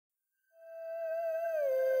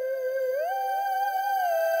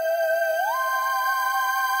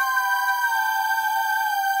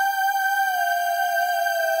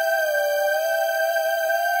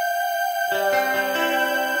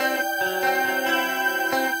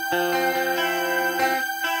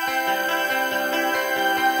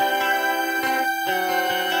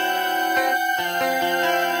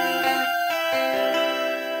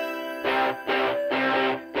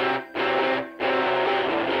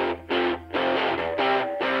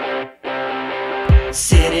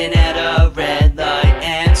Sitting at a red light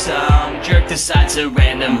and some jerk decides to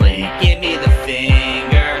randomly give me the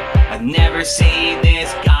finger. I've never seen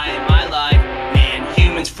this guy in my life. Man,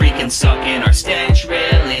 humans freaking suck and our stench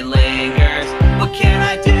really lingers. What can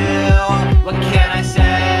I do? What can I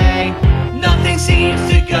say? Nothing seems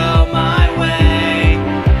to go my way.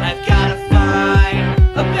 I've gotta find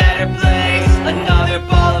a better place. Another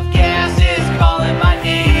ball of gas is calling my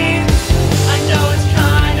name. I know it's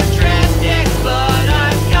kind of drastic, but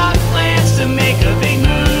I've got plans to make a big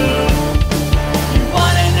move. You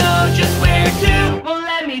wanna know just where to? Well,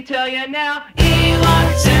 let me tell you now.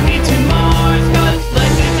 Elon sent me to Mars, 'cause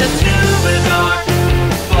life is just too bizarre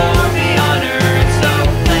for me on Earth. So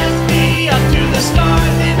let's be up to the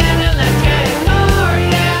stars in an electric car,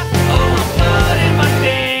 yeah. Oh, I'm putting my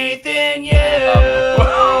faith in you.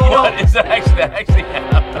 What is that actually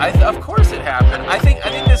happened? Of course it happened. I think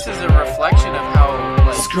this is a reflection of how,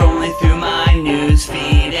 like, Scrolling through my news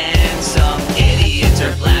feed and some idiots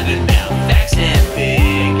are blabbing about facts and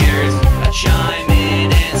figures. I chime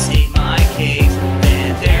in and state my case,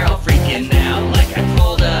 and they're all freaking out like I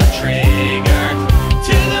pulled a trigger.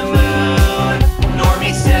 To the moon,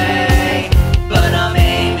 normies say, but I'm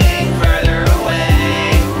aiming further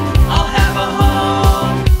away. I'll have a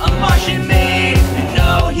home, a Martian made, and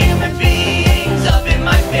no human beings up in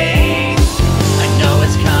my face. I know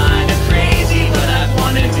it's kind of crazy, but I've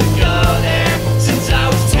wanted to go there since I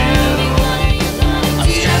was 2. I'm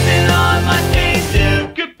strapping on my face to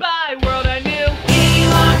goodbye world I knew.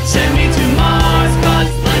 Elon sent me to Mars, 'cause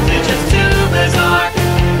life is just too bizarre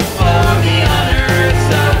for me on Earth.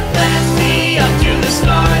 So let's be up to the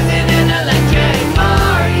stars in an electric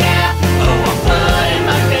car, yeah. Oh, I'm putting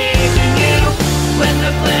my faith in you. When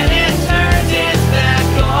the planet turns its back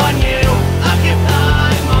on you,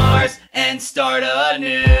 occupy Mars and start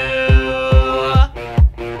anew.